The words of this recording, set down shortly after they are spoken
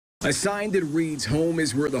A sign that reads "Home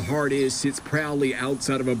is where the heart is" sits proudly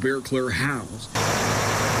outside of a Berclair house.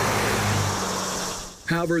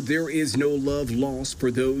 However, there is no love lost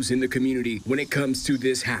for those in the community when it comes to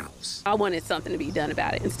this house. I wanted something to be done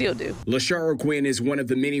about it and still do. LaShara Quinn is one of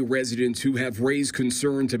the many residents who have raised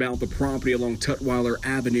concerns about the property along Tutwiler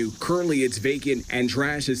Avenue. Currently, it's vacant and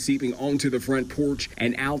trash is seeping onto the front porch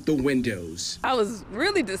and out the windows. I was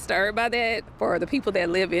really disturbed by that for the people that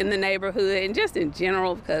live in the neighborhood and just in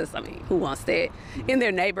general, because, I mean, who wants that in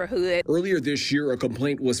their neighborhood? Earlier this year, a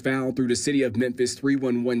complaint was filed through the City of Memphis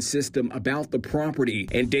 311 system about the property,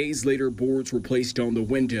 and days later, boards were placed on the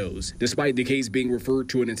windows. Despite the case being referred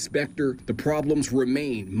to an inspector, the problems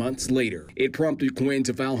remain months later. It prompted Quinn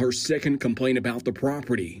to file her second complaint about the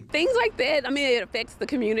property. Things like that, I mean, it affects the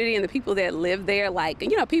community and the people that live there. Like,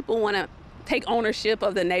 you know, people want to take ownership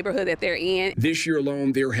of the neighborhood that they're in. This year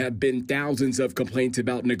alone, there have been thousands of complaints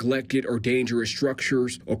about neglected or dangerous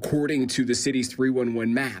structures, according to the city's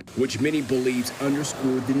 311 map, which many believes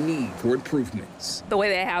underscore the need for improvements. The way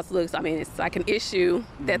that house looks, I mean, it's like an issue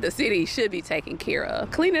that the city should be taking care of.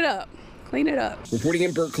 Clean it up. Clean it up. Reporting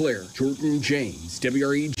in Berclair, Jordan James,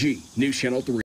 WREG, News Channel 3.